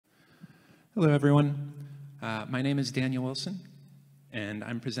Hello, everyone. My name is Daniel Wilson, and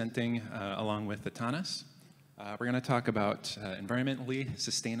I'm presenting along with Atanas. We're going to talk about environmentally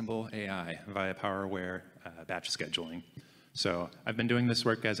sustainable AI via power-aware batch scheduling. So I've been doing this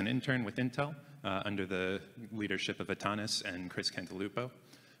work as an intern with Intel under the leadership of Atanas and Chris Cantalupo,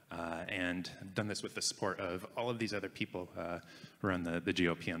 and I've done this with the support of all of these other people who run the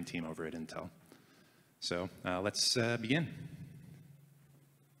GOPM team over at Intel. So let's begin.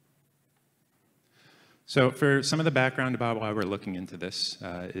 So for some of the background about why we're looking into this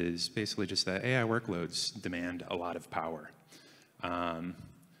is basically just that AI workloads demand a lot of power.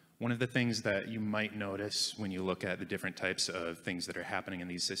 One of the things that you might notice when you look at the different types of things that are happening in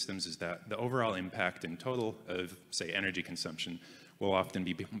these systems is that the overall impact in total of, say, energy consumption will often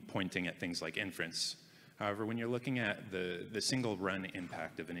be pointing at things like inference. However, when you're looking at the single run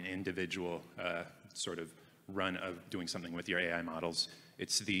impact of an individual sort of run of doing something with your AI models,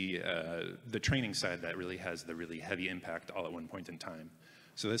 it's the training side that really has the really heavy impact all at one point in time.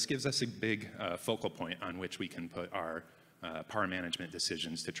 So this gives us a big focal point on which we can put our power management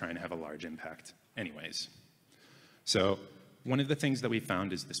decisions to try and have a large impact anyways. So one of the things that we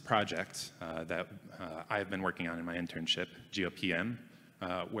found is this project that I've been working on in my internship, GOPM,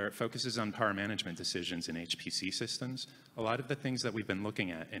 where it focuses on power management decisions in HPC systems. A lot of the things that we've been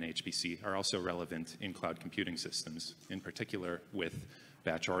looking at in HPC are also relevant in cloud computing systems, in particular with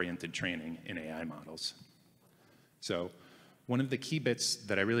batch-oriented training in AI models. So one of the key bits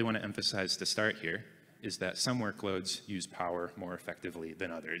that I really want to emphasize to start here is that some workloads use power more effectively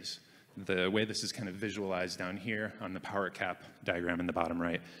than others. The way this is kind of visualized down here on the power cap diagram in the bottom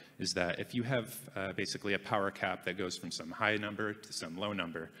right is that if you have basically a power cap that goes from some high number to some low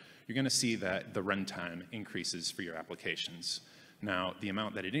number, you're going to see that the runtime increases for your applications. Now, the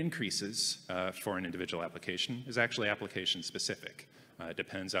amount that it increases for an individual application is actually application specific. It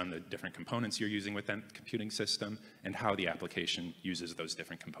depends on the different components you're using with that computing system and how the application uses those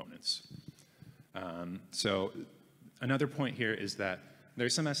different components. So another point here is that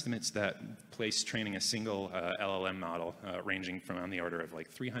there's some estimates that place training a single LLM model ranging from on the order of like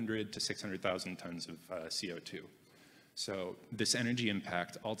 300 to 600,000 tons of CO2. So this energy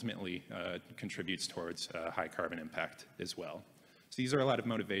impact ultimately contributes towards high carbon impact as well. So these are a lot of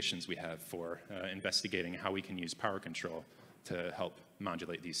motivations we have for investigating how we can use power control to help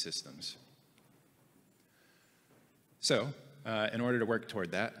modulate these systems. So in order to work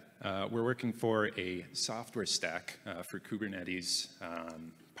toward that, we're working for a software stack for Kubernetes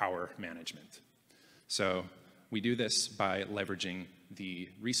power management. So we do this by leveraging the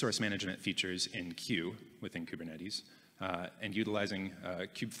resource management features in Kueue within Kubernetes and utilizing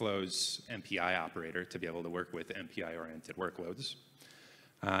Kubeflow's MPI operator to be able to work with MPI-oriented workloads.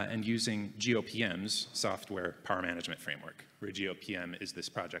 And using GOPM's software power management framework, where GOPM is this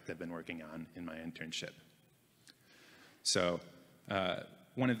project I've been working on in my internship. So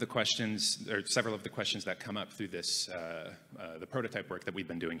one of the questions, or several of the questions that come up through this, the prototype work that we've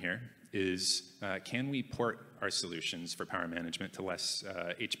been doing here is, can we port our solutions for power management to less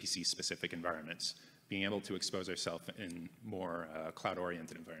HPC-specific environments, being able to expose ourselves in more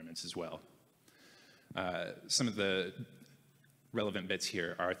cloud-oriented environments as well? Some of the relevant bits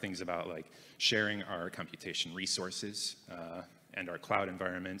here are things about like sharing our computation resources and our cloud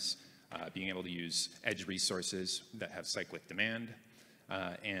environments, being able to use edge resources that have cyclic demand,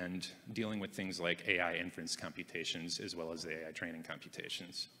 and dealing with things like AI inference computations as well as the AI training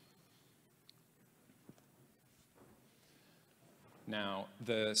computations. Now,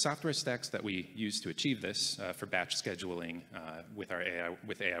 the software stacks that we use to achieve this for batch scheduling with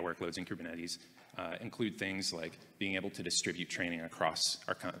AI workloads in Kubernetes include things like being able to distribute training across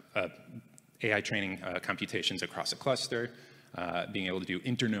our AI training computations across a cluster, being able to do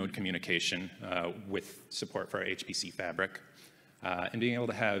internode communication with support for our HPC fabric, and being able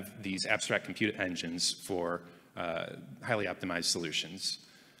to have these abstract compute engines for highly optimized solutions.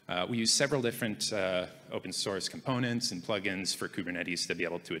 We use several different open source components and plugins for Kubernetes to be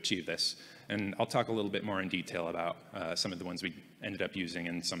able to achieve this. And I'll talk a little bit more in detail about some of the ones we ended up using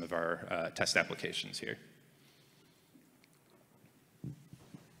in some of our test applications here.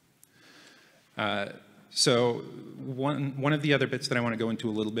 So one of the other bits that I want to go into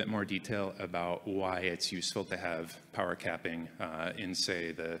a little bit more detail about why it's useful to have power capping in,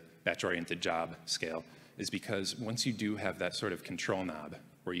 say, the batch-oriented job scale is because once you do have that sort of control knob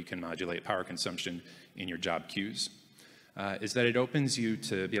where you can modulate power consumption in your job queues, is that it opens you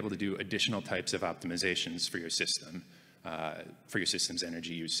to be able to do additional types of optimizations for your system, for your system's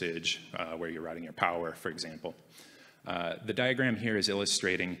energy usage, where you're routing your power, for example. The diagram here is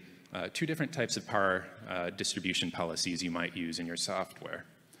illustrating two different types of power distribution policies you might use in your software.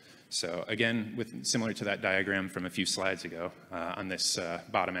 So again, similar to that diagram from a few slides ago, on this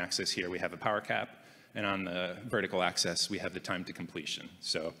bottom axis here, we have a power cap, and on the vertical axis, we have the time to completion.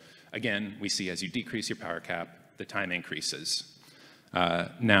 So again, we see as you decrease your power cap, the time increases.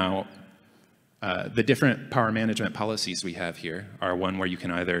 Now, the different power management policies we have here are one where you can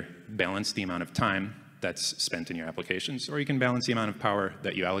either balance the amount of time that's spent in your applications, or you can balance the amount of power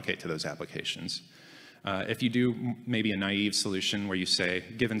that you allocate to those applications. If you do maybe a naive solution where you say,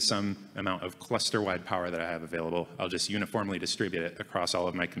 given some amount of cluster-wide power that I have available, I'll just uniformly distribute it across all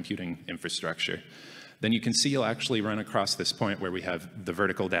of my computing infrastructure, then you can see you'll actually run across this point where we have the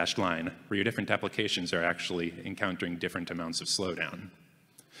vertical dashed line, where your different applications are actually encountering different amounts of slowdown.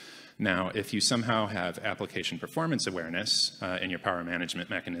 Now, if you somehow have application performance awareness in your power management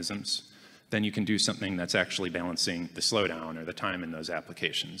mechanisms, then you can do something that's actually balancing the slowdown or the time in those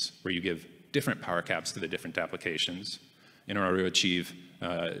applications, where you give different power caps to the different applications in order to achieve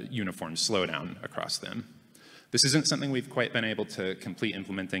uniform slowdown across them. This isn't something we've quite been able to complete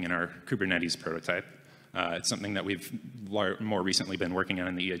implementing in our Kubernetes prototype. It's something that we've more recently been working on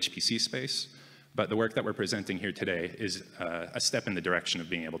in the EHPC space, but the work that we're presenting here today is a step in the direction of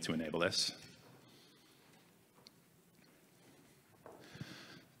being able to enable this.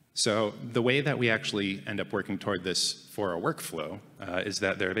 So the way that we actually end up working toward this for a workflow is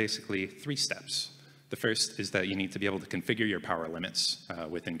that there are basically 3 steps. The first is that you need to be able to configure your power limits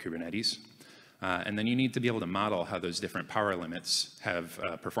within Kubernetes. And then you need to be able to model how those different power limits have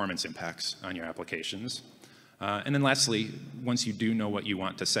performance impacts on your applications. And then lastly, once you do know what you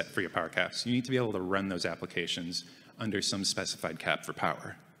want to set for your power caps, you need to be able to run those applications under some specified cap for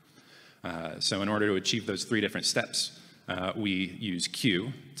power. So in order to achieve those 3 different steps, we use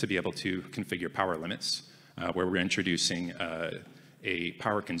Kueue to be able to configure power limits, where we're introducing a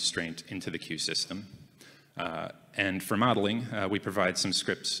power constraint into the Kueue system. And for modeling, we provide some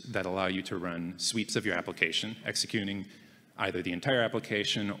scripts that allow you to run sweeps of your application, executing either the entire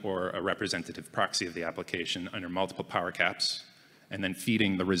application or a representative proxy of the application under multiple power caps, and then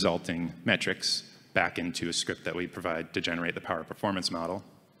feeding the resulting metrics back into a script that we provide to generate the power performance model.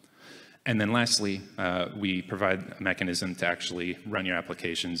 And then lastly, we provide a mechanism to actually run your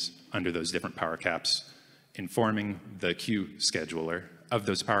applications under those different power caps, informing the Kueue scheduler of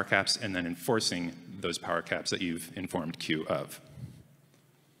those power caps, and then enforcing those power caps that you've informed Kueue of.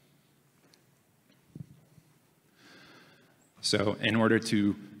 So in order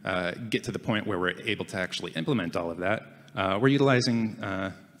to get to the point where we're able to actually implement all of that, we're utilizing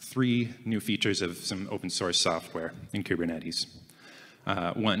 3 new features of some open source software in Kubernetes.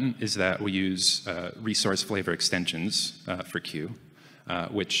 One is that we use resource flavor extensions for Kueue,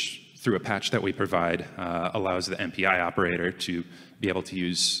 which through a patch that we provide allows the MPI operator to be able to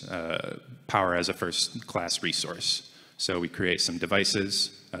use power as a first class resource. So we create some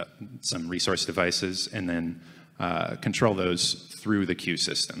devices, some resource devices, and then control those through the Kueue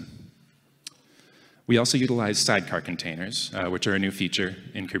system. We also utilize sidecar containers, which are a new feature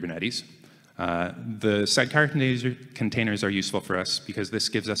in Kubernetes. The sidecar containers are useful for us because this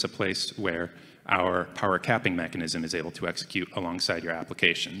gives us a place where our power capping mechanism is able to execute alongside your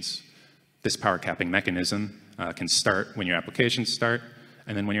applications. This power capping mechanism can start when your applications start,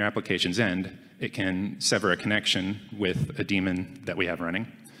 and then when your applications end, it can sever a connection with a daemon that we have running,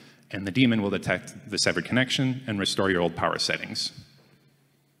 and the daemon will detect the severed connection and restore your old power settings.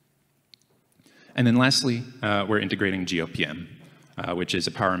 And then lastly, we're integrating GOPM, which is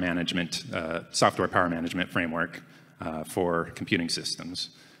a power management, software power management framework for computing systems.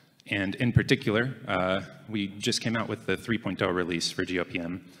 And in particular, we just came out with the 3.0 release for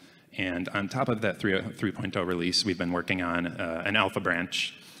GOPM. And on top of that 3.0 release, we've been working on an alpha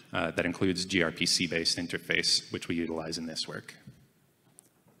branch that includes gRPC-based interface, which we utilize in this work.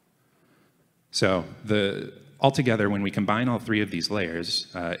 So altogether, when we combine all 3 of these layers,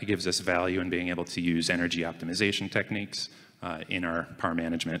 it gives us value in being able to use energy optimization techniques in our power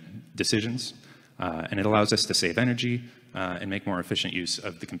management decisions. And it allows us to save energy and make more efficient use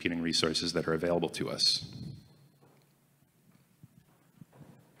of the computing resources that are available to us.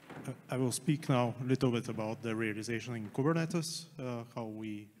 I will speak now a little bit about the realization in Kubernetes, how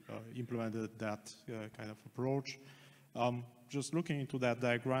we implemented that kind of approach. Just looking into that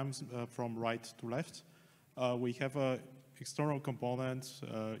diagram from right to left, we have an external component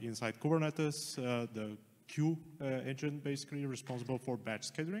inside Kubernetes, the Kueue engine, basically responsible for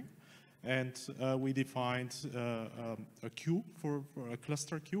batch scheduling. And we defined a queue for a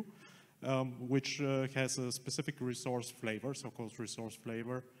cluster queue, which has a specific resource flavor, so-called resource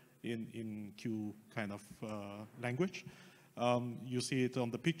flavor in Kueue kind of language. You see it on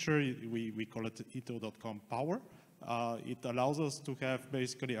the picture. We call it ito.com power. It allows us to have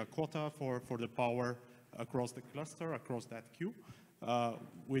basically a quota for the power across the cluster, across that queue,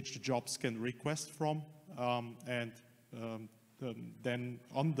 which jobs can request from. Then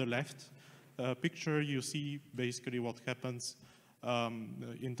on the left picture, you see basically what happens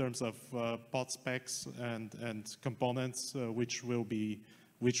in terms of pod specs and components, which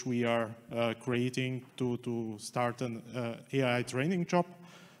we are creating to start an AI training job.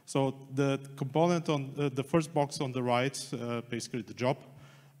 So the component on the first box on the right, basically the job,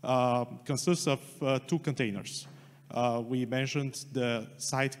 consists of 2 containers. We mentioned the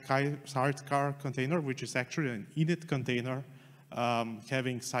sidecar container, which is actually an init container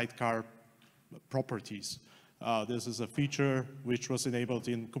having sidecar properties. This is a feature which was enabled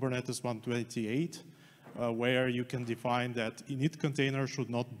in Kubernetes 128, where you can define that init container should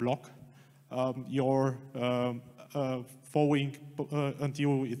not block your following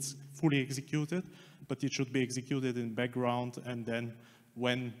until it's fully executed, but it should be executed in background, and then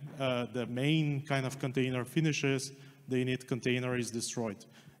when the main kind of container finishes, the init container is destroyed.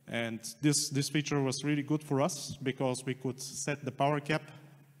 And this feature was really good for us because we could set the power cap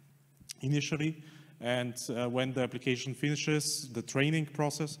initially, and when the application finishes the training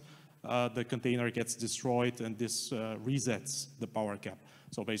process, the container gets destroyed, and this resets the power cap.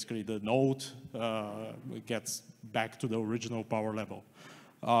 So basically, the node gets back to the original power level.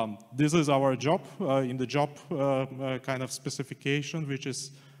 This is our job. In the job kind of specification, which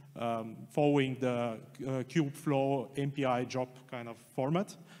is following the Kubeflow MPI job kind of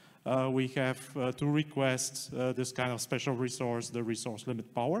format, we have to request this kind of special resource, the resource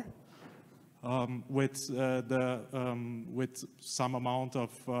limit power, with some amount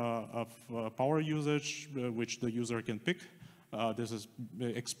of power usage, which the user can pick. This is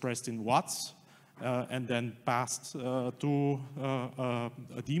expressed in watts, and then passed to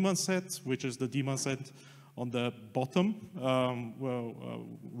a daemon set, which is the daemon set on the bottom,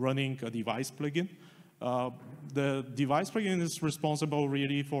 running a device plugin. The device plugin is responsible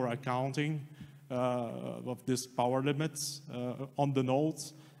really for accounting of these power limits on the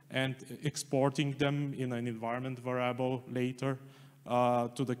nodes and exporting them in an environment variable later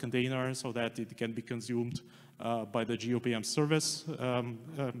to the container so that it can be consumed by the GOPM service.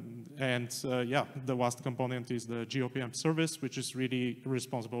 Yeah, the last component is the GOPM service, which is really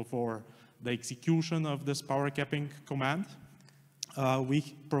responsible for the execution of this power capping command.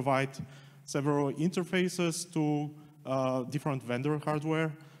 We provide several interfaces to different vendor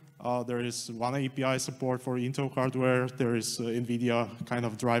hardware. There is one API support for Intel hardware. There is NVIDIA kind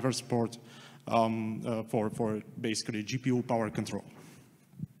of driver support for basically GPU power control.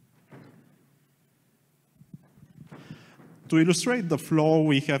 To illustrate the flow,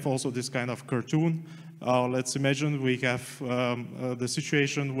 we have also this kind of cartoon. Let's imagine we have the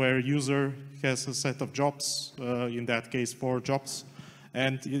situation where user has a set of jobs, in that case 4 jobs,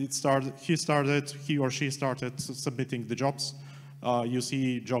 and he or she started submitting the jobs. You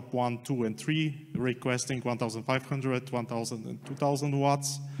see job 1, 2, and 3 requesting 1,500, 1,000, and 2,000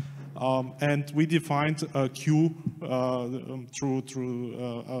 watts. And we defined a queue through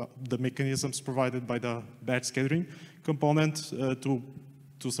the mechanisms provided by the batch scattering component to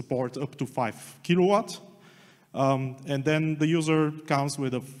support up to 5 kilowatt. And then the user comes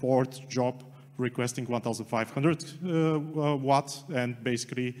with a 4th job requesting 1,500 watts, and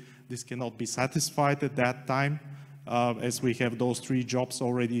basically this cannot be satisfied at that time, as we have those 3 jobs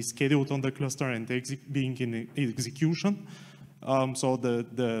already scheduled on the cluster and being in execution. So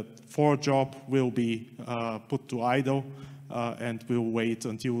the 4th job will be put to idle, and we'll wait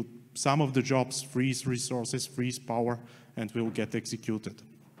until some of the jobs freeze resources, freeze power, and will get executed.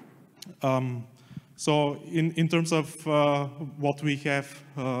 So in terms of what we have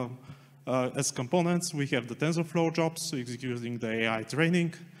as components, we have the TensorFlow jobs executing the AI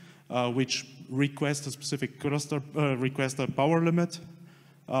training, which request a specific cluster, request a power limit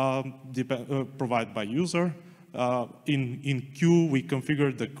provided by user. In Kueue, we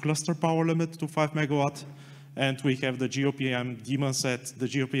configured the cluster power limit to 5 megawatt, and we have the GOPM daemon set. The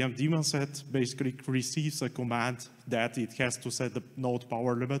GOPM daemon set basically receives a command that it has to set the node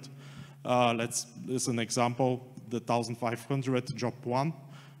power limit. As an example, the 1,500 job 1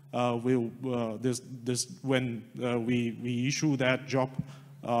 when we issue that job,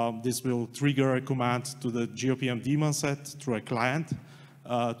 this will trigger a command to the GOPM daemon set through a client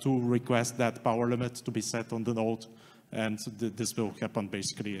to request that power limit to be set on the node, and this will happen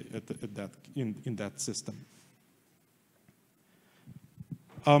basically in that system.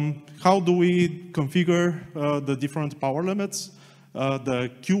 How do we configure the different power limits? The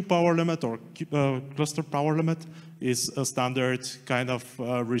Kueue power limit or cluster power limit is a standard kind of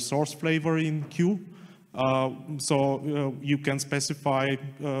resource flavor in Kueue. You can specify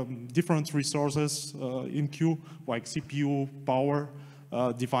different resources in Kueue, like CPU, power,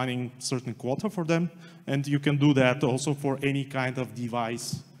 defining certain quota for them. And you can do that also for any kind of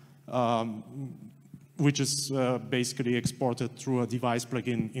device, which is basically exported through a device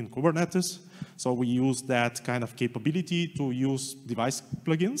plugin in Kubernetes. So we use that kind of capability to use device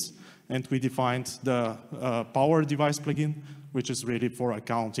plugins. And we defined the power device plugin, which is really for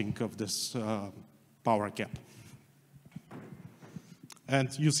accounting of this power cap. And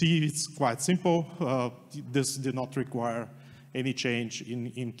you see it's quite simple. This did not require any change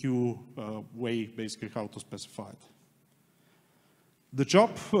in Kueue way, basically how to specify it. The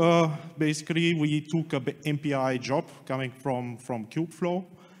job, basically we took a MPI job coming from Kubeflow.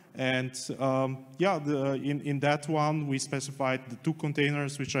 And in that one, we specified the 2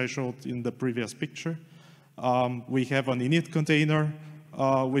 containers, which I showed in the previous picture. We have an init container,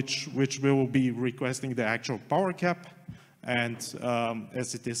 which will be requesting the actual power cap. And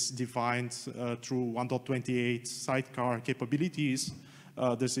as it is defined through 1.28 sidecar capabilities,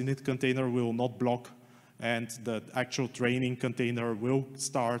 this init container will not block, and the actual training container will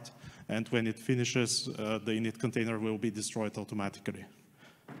start. And when it finishes, the init container will be destroyed automatically.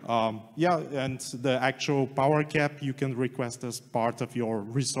 And the actual power cap you can request as part of your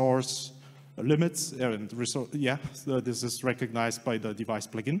resource limits. And this is recognized by the device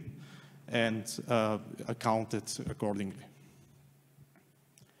plugin and accounted accordingly.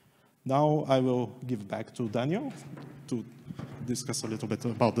 Now I will give back to Daniel to discuss a little bit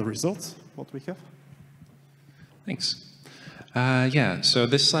about the results, what we have. Thanks. So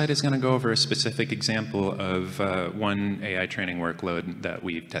this slide is going to go over a specific example of one AI training workload that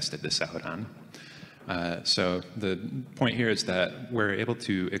we've tested this out on. So the point here is that we're able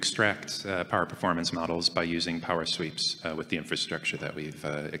to extract power performance models by using power sweeps with the infrastructure that we've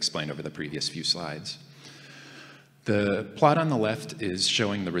explained over the previous few slides. The plot on the left is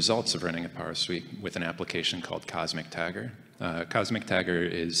showing the results of running a power sweep with an application called Cosmic Tagger. Cosmic Tagger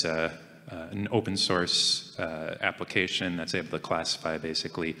is an open source application that's able to classify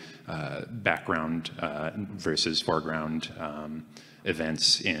basically background versus foreground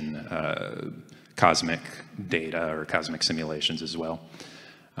events in cosmic data or cosmic simulations as well.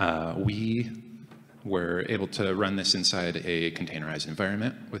 We were able to run this inside a containerized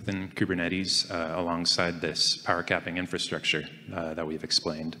environment within Kubernetes alongside this power capping infrastructure that we've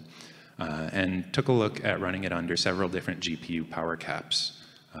explained, and took a look at running it under several different GPU power caps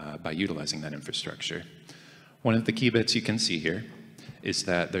by utilizing that infrastructure. One of the key bits you can see here is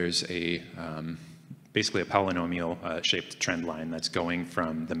that there's a basically a polynomial shaped trend line that's going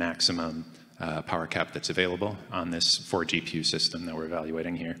from the maximum power cap that's available on this 4 GPU system that we're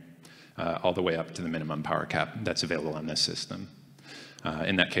evaluating here, all the way up to the minimum power cap that's available on this system.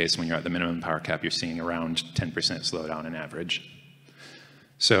 In that case, when you're at the minimum power cap, you're seeing around 10% slowdown on average.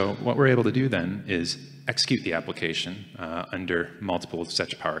 So what we're able to do then is execute the application under multiple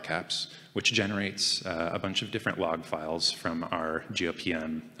such power caps, which generates a bunch of different log files from our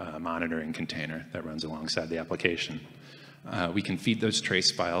GOPM monitoring container that runs alongside the application. We can feed those trace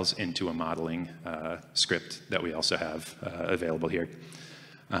files into a modeling script that we also have available here,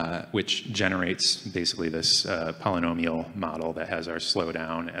 which generates basically this polynomial model that has our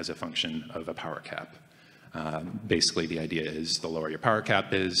slowdown as a function of a power cap. Basically, the idea is the lower your power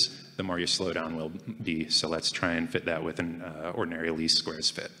cap is, the more your slowdown will be. So let's try and fit that with an ordinary least squares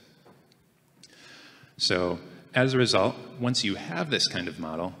fit. So as a result, once you have this kind of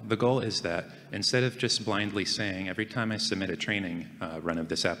model, the goal is that instead of just blindly saying, every time I submit a training run of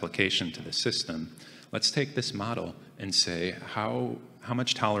this application to the system, let's take this model and say, how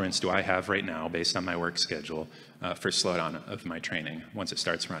much tolerance do I have right now based on my work schedule for slowdown of my training once it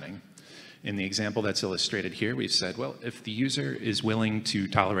starts running? In the example that's illustrated here, we've said, well, if the user is willing to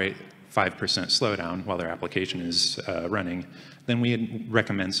tolerate 5% slowdown while their application is running, then we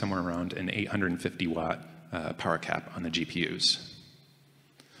recommend somewhere around an 850 watt power cap on the GPUs.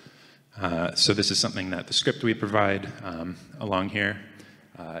 So this is something that the script we provide along here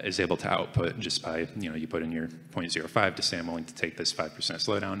is able to output just by, you put in your 0.05 to say I'm willing to take this 5%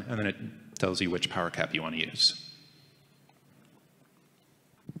 slowdown, and then it tells you which power cap you want to use.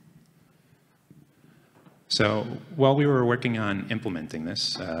 So while we were working on implementing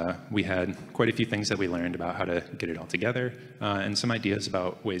this, we had quite a few things that we learned about how to get it all together and some ideas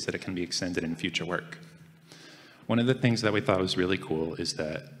about ways that it can be extended in future work. One of the things that we thought was really cool is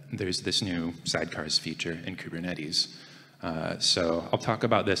that there's this new sidecars feature in Kubernetes. So I'll talk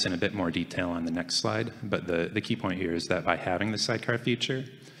about this in a bit more detail on the next slide, but the key point here is that by having the sidecar feature,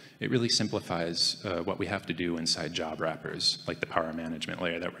 it really simplifies what we have to do inside job wrappers, like the power management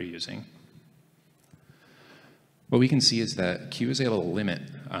layer that we're using. what we can see is that Kueue is able to limit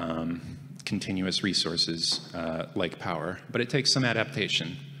continuous resources like power, but it takes some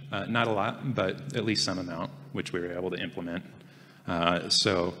adaptation. Not a lot, but at least some amount, which we were able to implement.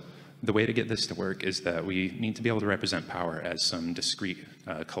 So the way to get this to work is that we need to be able to represent power as some discrete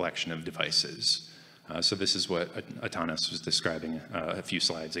collection of devices. So this is what Atanas was describing a few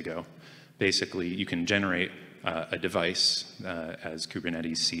slides ago. Basically, you can generate a device as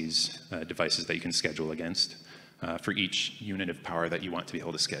Kubernetes sees devices that you can schedule against for each unit of power that you want to be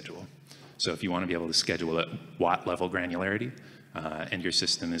able to schedule. So if you want to be able to schedule at watt level granularity, and your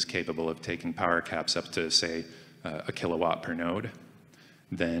system is capable of taking power caps up to, say, a kilowatt per node,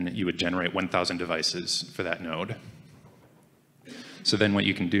 then you would generate 1,000 devices for that node. So then what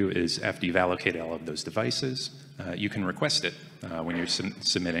you can do is, after you've allocated all of those devices, you can request it when you're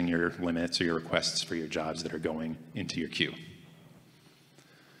submitting your limits or your requests for your jobs that are going into your queue.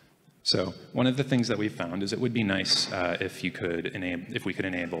 So one of the things that we found is it would be nice if we could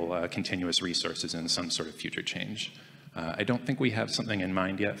enable continuous resources in some sort of future change. I don't think we have something in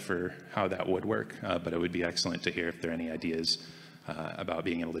mind yet for how that would work, but it would be excellent to hear if there are any ideas about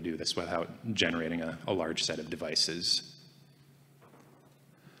being able to do this without generating a large set of devices.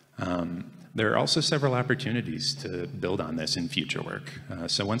 There are also several opportunities to build on this in future work.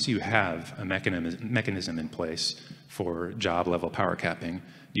 So once you have a mechanism in place for job-level power capping,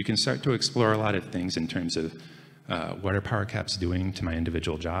 you can start to explore a lot of things in terms of what are power caps doing to my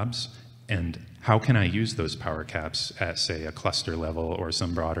individual jobs, and how can I use those power caps at, say, a cluster level or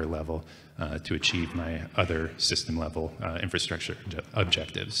some broader level to achieve my other system-level infrastructure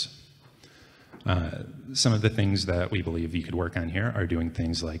objectives. Some of the things that we believe you could work on here are doing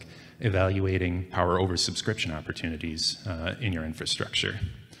things like evaluating power over subscription opportunities in your infrastructure.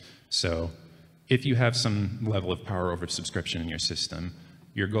 So if you have some level of power over subscription in your system,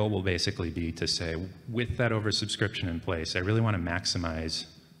 your goal will basically be to say, with that oversubscription in place, I really want to maximize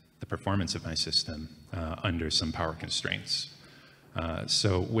the performance of my system under some power constraints.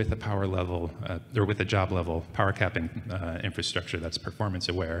 So with a power level, or with a job level power capping infrastructure that's performance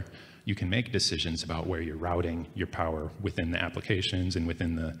aware, you can make decisions about where you're routing your power within the applications and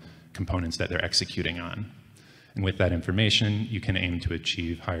within the components that they're executing on. And with that information, you can aim to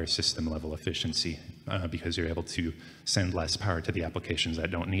achieve higher system level efficiency because you're able to send less power to the applications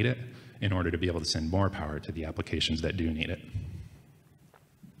that don't need it in order to be able to send more power to the applications that do need it.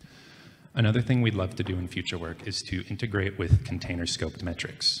 Another thing we'd love to do in future work is to integrate with container scoped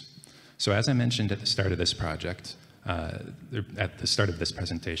metrics. So as I mentioned at the start of this project, at the start of this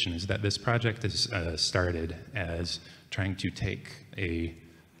presentation, is that this project is started as trying to take a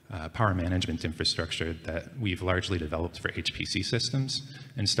power management infrastructure that we've largely developed for HPC systems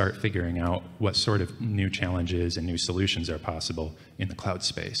and start figuring out what sort of new challenges and new solutions are possible in the cloud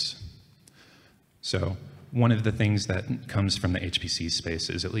space. So one of the things that comes from the HPC space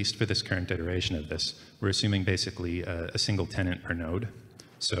is, at least for this current iteration of this, we're assuming basically a single tenant per node.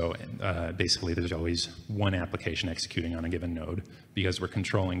 So basically there's always one application executing on a given node because we're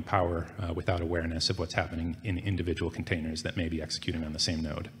controlling power without awareness of what's happening in individual containers that may be executing on the same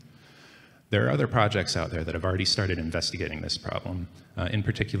node. There are other projects out there that have already started investigating this problem. In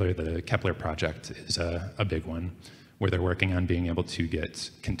particular, the Kepler project is a big one, where they're working on being able to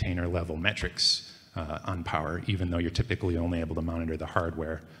get container level metrics on power, even though you're typically only able to monitor the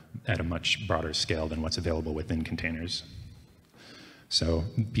hardware at a much broader scale than what's available within containers. So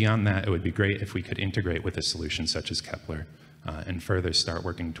beyond that, it would be great if we could integrate with a solution such as Kepler and further start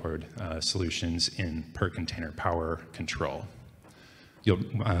working toward solutions in per container power control.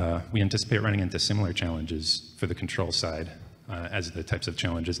 We anticipate running into similar challenges for the control side as the types of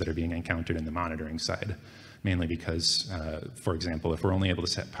challenges that are being encountered in the monitoring side, mainly because, for example, if we're only able to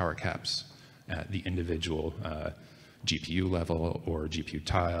set power caps at the individual GPU level or GPU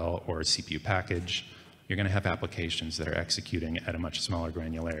tile or CPU package, you're going to have applications that are executing at a much smaller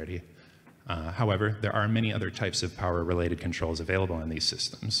granularity. However, there are many other types of power-related controls available in these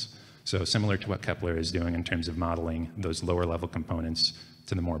systems. So similar to what Kepler is doing in terms of modeling those lower-level components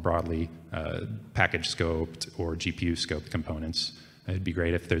to the more broadly package-scoped or GPU-scoped components, it'd be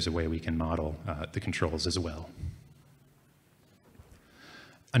great if there's a way we can model the controls as well.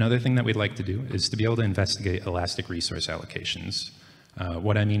 Another thing that we'd like to do is to be able to investigate elastic resource allocations.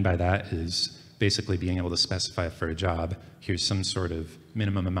 What I mean by that is basically being able to specify for a job, here's some sort of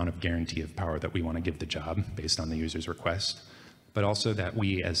minimum amount of guarantee of power that we want to give the job based on the user's request, but also that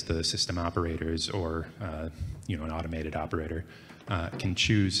we as the system operators or an automated operator can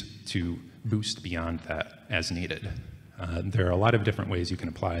choose to boost beyond that as needed. There are a lot of different ways you can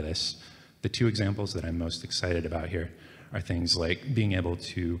apply this. The two examples that I'm most excited about here are things like being able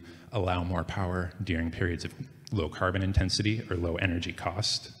to allow more power during periods of low carbon intensity or low energy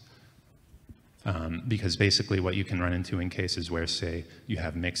cost. Because basically what you can run into in cases where, say, you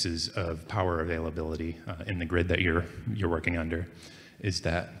have mixes of power availability in the grid that you're working under, is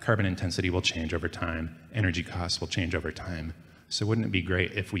that carbon intensity will change over time, energy costs will change over time. So wouldn't it be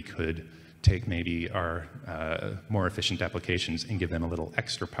great if we could take maybe our more efficient applications and give them a little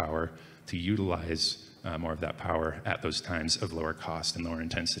extra power to utilize more of that power at those times of lower cost and lower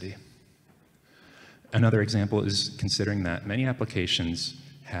intensity? Another example is considering that many applications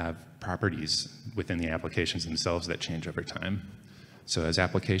have properties within the applications themselves that change over time. So as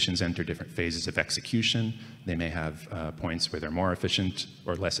applications enter different phases of execution, they may have points where they're more efficient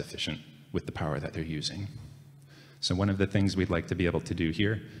or less efficient with the power that they're using. So one of the things we'd like to be able to do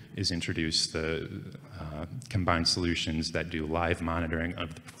here is introduce the combined solutions that do live monitoring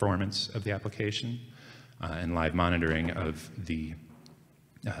of the performance of the application and live monitoring of the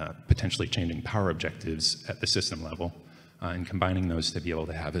potentially changing power objectives at the system level, and combining those to be able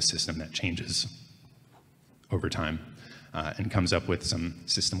to have a system that changes over time and comes up with some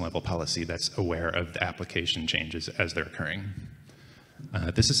system level policy that's aware of the application changes as they're occurring.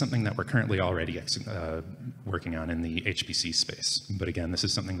 This is something that we're currently already working on in the HPC space. But again, this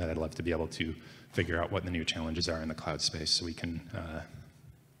is something that I'd love to be able to figure out what the new challenges are in the cloud space so we can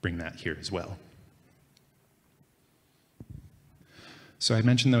bring that here as well. So I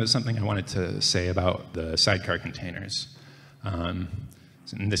mentioned there was something I wanted to say about the sidecar containers. And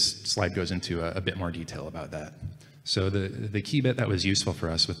this slide goes into a bit more detail about that. So the key bit that was useful for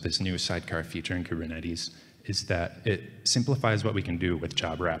us with this new sidecar feature in Kubernetes is that it simplifies what we can do with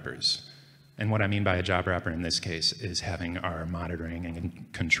job wrappers. And what I mean by a job wrapper in this case is having our monitoring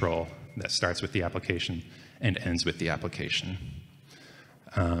and control that starts with the application and ends with the application.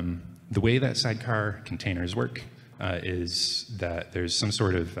 The way that sidecar containers work is that there's some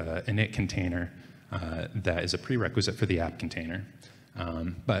sort of init container that is a prerequisite for the app container.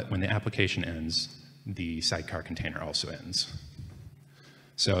 But when the application ends, the sidecar container also ends.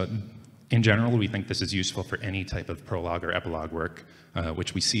 So in general, we think this is useful for any type of prologue or epilogue work,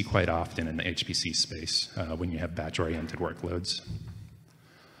 which we see quite often in the HPC space when you have batch-oriented workloads.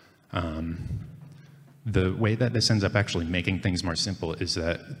 The way that this ends up actually making things more simple is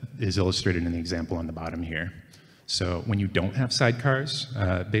illustrated in the example on the bottom here. So when you don't have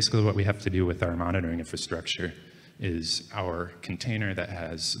sidecars, basically what we have to do with our monitoring infrastructure is our container that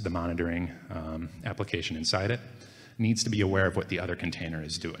has the monitoring application inside it needs to be aware of what the other container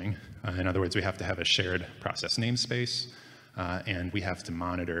is doing. In other words, we have to have a shared process namespace, and we have to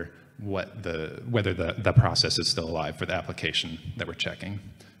monitor whether the process is still alive for the application that we're checking.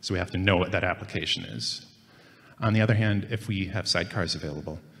 So we have to know what that application is. On the other hand, if we have sidecars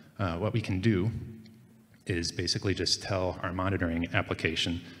available, what we can do is basically just tell our monitoring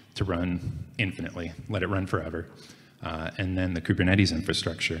application to run infinitely, let it run forever, and then the Kubernetes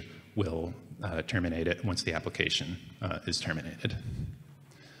infrastructure will terminate it once the application is terminated.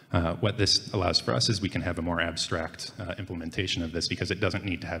 What this allows for us is we can have a more abstract implementation of this because it doesn't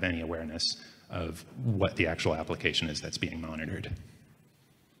need to have any awareness of what the actual application is that's being monitored.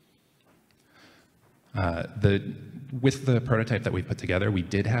 With the prototype that we put together, we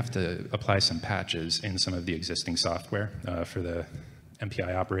did have to apply some patches in some of the existing software for the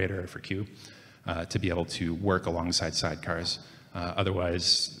MPI operator or for Kueue to be able to work alongside sidecars.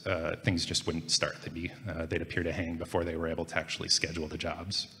 Otherwise, things just wouldn't start. They'd appear to hang before they were able to actually schedule the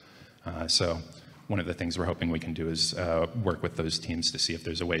jobs. So one of the things we're hoping we can do is work with those teams to see if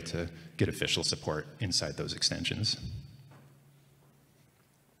there's a way to get official support inside those extensions.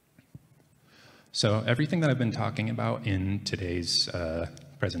 So everything that I've been talking about in today's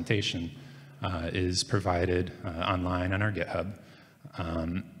presentation is provided online on our GitHub.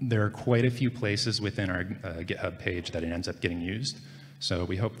 There are quite a few places within our GitHub page that it ends up getting used. So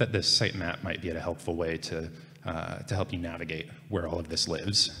we hope that this sitemap might be a helpful way to help you navigate where all of this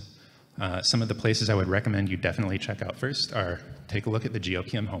lives. Some of the places I would recommend you definitely check out first are take a look at the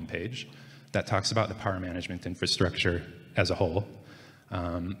GOPM homepage. That talks about the power management infrastructure as a whole.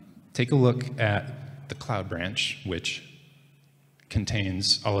 Take a look at the cloud branch, which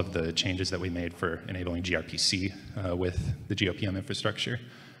contains all of the changes that we made for enabling gRPC with the GOPM infrastructure,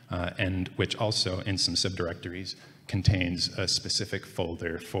 and which also, in some subdirectories, contains a specific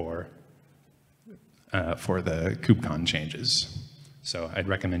folder for the KubeCon changes. So I'd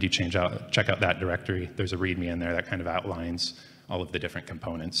recommend you check out that directory. There's a README in there that kind of outlines all of the different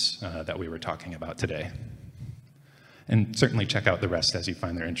components that we were talking about today. And certainly check out the rest as you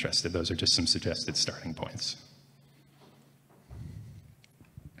find they're interested. Those are just some suggested starting points.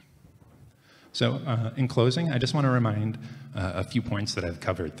 So in closing, I just want to remind a few points that I've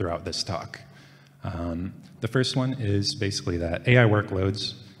covered throughout this talk. The first one is basically that AI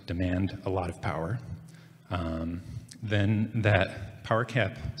workloads demand a lot of power. Then that power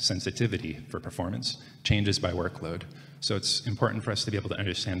cap sensitivity for performance changes by workload. So it's important for us to be able to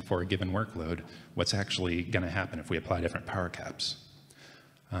understand for a given workload what's actually going to happen if we apply different power caps.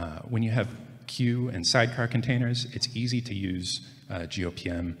 When you have Kueue and sidecar containers, it's easy to use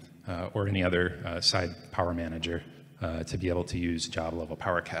GOPM or any other side power manager to be able to use job level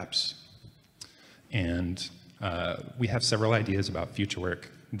power caps. And we have several ideas about future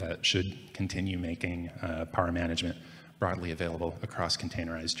work that should continue making power management broadly available across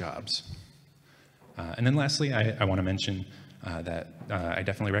containerized jobs. And then lastly, I want to mention that I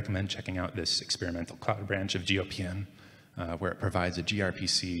definitely recommend checking out this experimental cloud branch of GOPM, where it provides a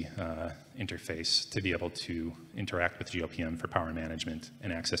gRPC interface to be able to interact with GOPM for power management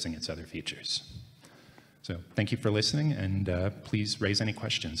and accessing its other features. So thank you for listening, and please raise any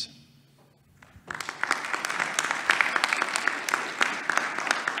questions.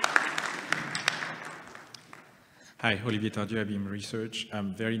 Hi, Olivier Tardieu, IBM Research.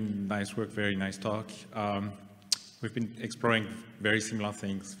 Very nice work, very nice talk. We've been exploring very similar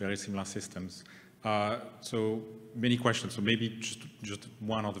things, very similar systems. So many questions. So maybe just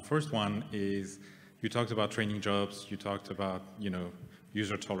one, or the first one is, you talked about training jobs, you talked about,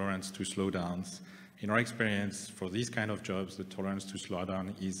 user tolerance to slowdowns. In our experience, for these kind of jobs, the tolerance to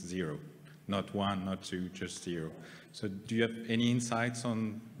slowdown is 0. Not 1, not 2, just 0. So do you have any insights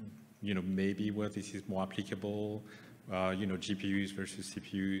on maybe where this is more applicable, GPUs versus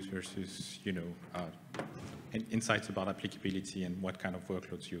CPUs versus, insights about applicability and what kind of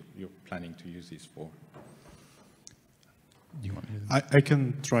workloads you're planning to use this for? Do you want me to? I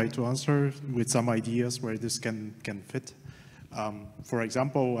can try to answer with some ideas where this can fit. For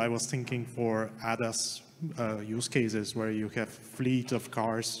example, I was thinking for ADAS use cases where you have fleet of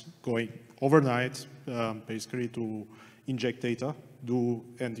cars going overnight, basically to inject data.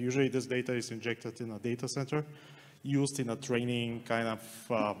 And usually this data is injected in a data center, used in a training kind of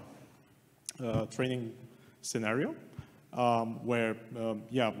training scenario, where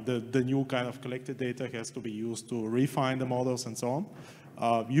the new kind of collected data has to be used to refine the models and so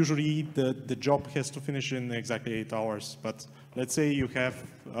on. Usually the job has to finish in exactly 8 hours, but let's say you have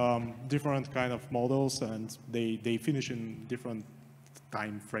different kind of models and they finish in different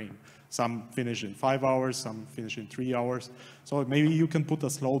time frame. Some finish in 5 hours, some finish in 3 hours. So maybe you can put a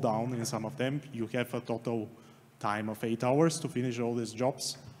slowdown in some of them. You have a total time of 8 hours to finish all these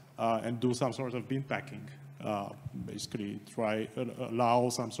jobs and do some sort of bin packing. Basically allow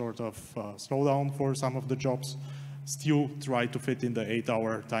some sort of slowdown for some of the jobs, still try to fit in the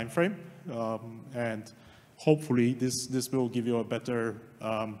 8-hour time frame. And hopefully this will give you a better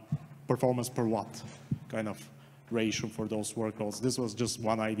performance per watt kind of ratio for those workloads. This was just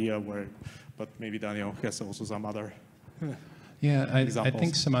one idea but maybe Daniel has also some other examples. I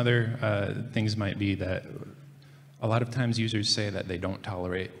think some other things might be that a lot of times users say that they don't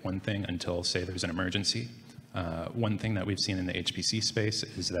tolerate one thing until, say, there's an emergency. One thing that we've seen in the HPC space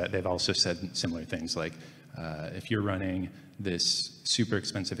is that they've also said similar things like, if you're running this super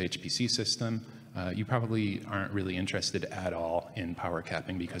expensive HPC system, you probably aren't really interested at all in power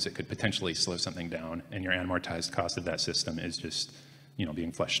capping because it could potentially slow something down, and your amortized cost of that system is just,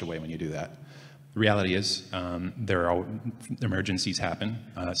 being flushed away when you do that. The reality is there are emergencies happen.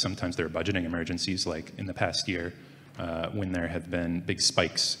 Sometimes there are budgeting emergencies, like in the past year when there have been big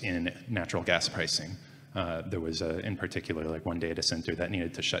spikes in natural gas pricing. There was, in particular, like one data center that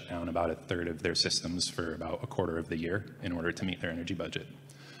needed to shut down about 1/3 of their systems for about 1/4 of the year in order to meet their energy budget.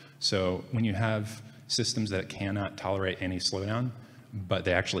 So when you have systems that cannot tolerate any slowdown, but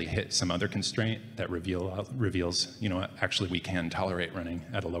they actually hit some other constraint that reveals, actually we can tolerate running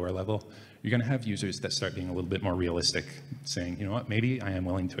at a lower level, you're going to have users that start being a little bit more realistic, saying, maybe I am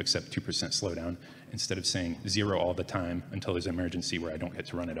willing to accept 2% slowdown instead of saying 0 all the time until there's an emergency where I don't get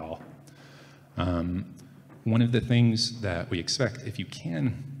to run at all. One of the things that we expect, if you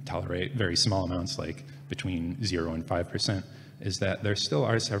can tolerate very small amounts, like between 0 and 5%, is that there still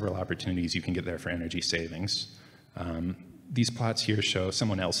are several opportunities you can get there for energy savings. These plots here show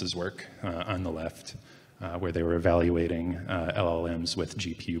someone else's work on the left, where they were evaluating LLMs with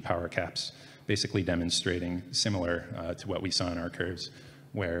GPU power caps, basically demonstrating similar to what we saw in our curves,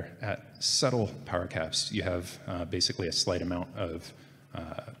 where at subtle power caps, you have basically a slight amount of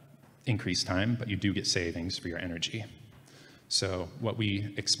increased time, but you do get savings for your energy. So what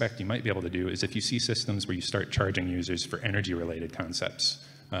we expect you might be able to do is if you see systems where you start charging users for energy-related concepts,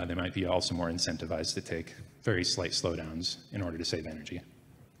 they might be also more incentivized to take very slight slowdowns in order to save energy.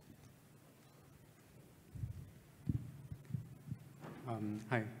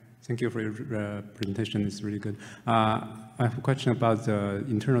 Hi, Thank you for your presentation. It's really good. I have a question about the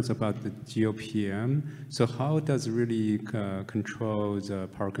internals about the GOPM. So how does it really control the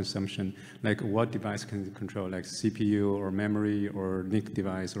power consumption? Like what device can it control, like CPU or memory or NIC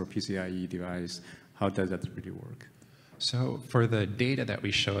device or PCIe device? How does that really work? So for the data that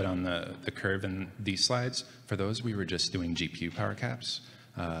we showed on the curve in these slides, for those we were just doing GPU power caps.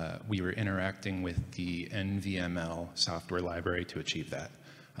 We were interacting with the NVML software library to achieve that.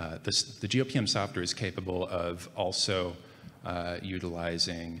 The GOPM software is capable of also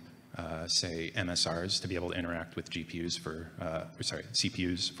utilizing, say, MSRs to be able to interact with GPUs for,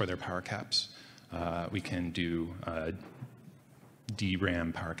 CPUs for their power caps. We can do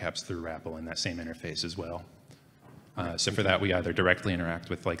DRAM power caps through RAPL in that same interface as well. So for that, we either directly interact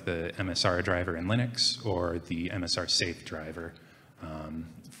with like the MSR driver in Linux or the MSR safe driver,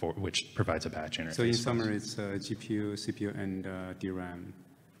 which provides a batch interface. So in summary, it's GPU, CPU, and DRAM.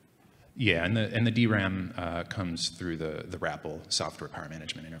 Yeah, and the DRAM comes through the RAPL software power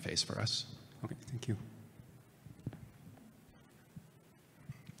management interface for us. Okay, thank you.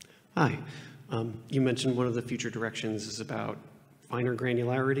 Hi. You mentioned one of the future directions is about finer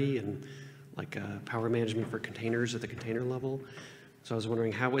granularity and like power management for containers at the container level. So I was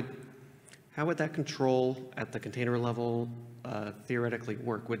wondering how would that control at the container level theoretically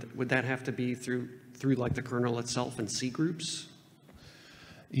work? Would that have to be through like the kernel itself and C groups?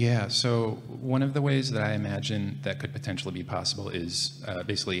 Yeah, so one of the ways that I imagine that could potentially be possible is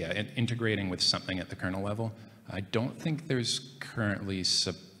basically integrating with something at the kernel level. I don't think there's currently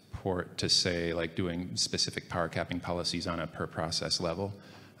support to say like doing specific power capping policies on a per process level.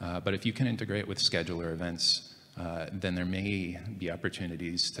 But if you can integrate with scheduler events, then there may be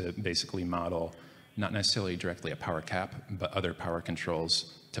opportunities to basically model not necessarily directly a power cap, but other power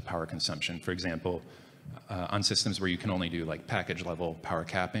controls to power consumption. For example, on systems where you can only do like package level power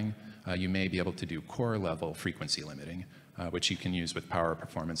capping, you may be able to do core level frequency limiting, which you can use with power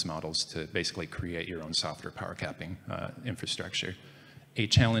performance models to basically create your own software power capping infrastructure. A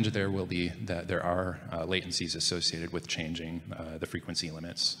challenge there will be that there are latencies associated with changing the frequency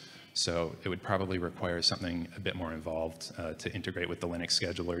limits. So it would probably require something a bit more involved to integrate with the Linux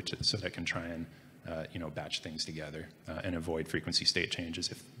scheduler so that it can try and batch things together and avoid frequency state changes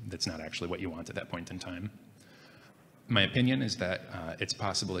if that's not actually what you want at that point in time. My opinion is that it's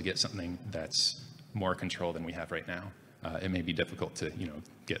possible to get something that's more control than we have right now. It may be difficult to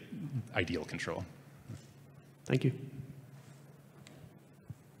get ideal control. Thank you.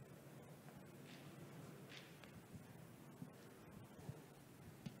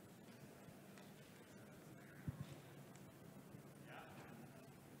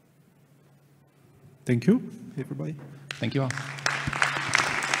 Thank you, everybody. Thank you all.